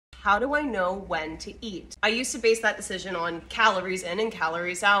How do I know when to eat? I used to base that decision on calories in and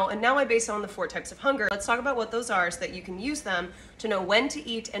calories out, and now I base it on the 4 types of hunger. Let's talk about what those are so that you can use them to know when to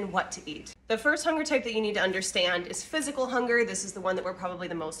eat and what to eat. The first hunger type that you need to understand is physical hunger. This is the one that we're probably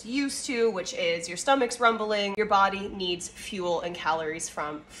the most used to, which is your stomach's rumbling, your body needs fuel and calories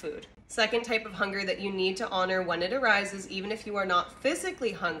from food. Second type of hunger that you need to honor when it arises, even if you are not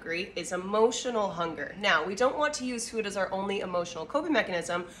physically hungry, is emotional hunger. Now, we don't want to use food as our only emotional coping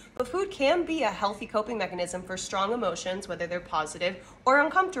mechanism, but food can be a healthy coping mechanism for strong emotions, whether they're positive or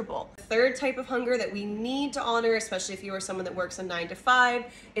uncomfortable. The third type of hunger that we need to honor, especially if you are someone that works a 9 to 5,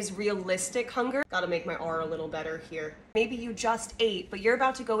 is realistic hunger. Gotta make my R a little better here. Maybe you just ate, but you're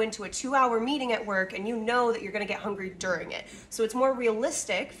about to go into a 2-hour meeting at work and you know that you're gonna get hungry during it. So it's more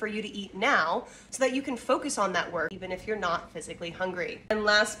realistic for you to eat now so that you can focus on that work even if you're not physically hungry. And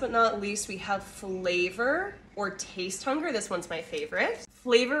last but not least, we have flavor or taste hunger. This one's my favorite.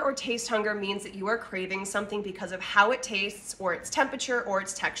 Flavor or taste hunger means that you are craving something because of how it tastes or its temperature or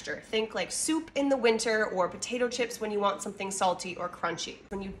its texture. Think like soup in the winter or potato chips when you want something salty or crunchy.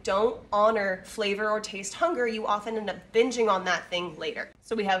 When you don't honor flavor or taste hunger, you often end up binging on that thing later.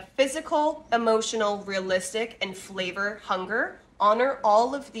 So we have physical, emotional, realistic, and flavor hunger. Honor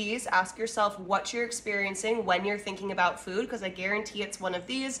all of these. Ask yourself what you're experiencing when you're thinking about food, because I guarantee it's one of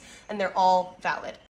these and they're all valid.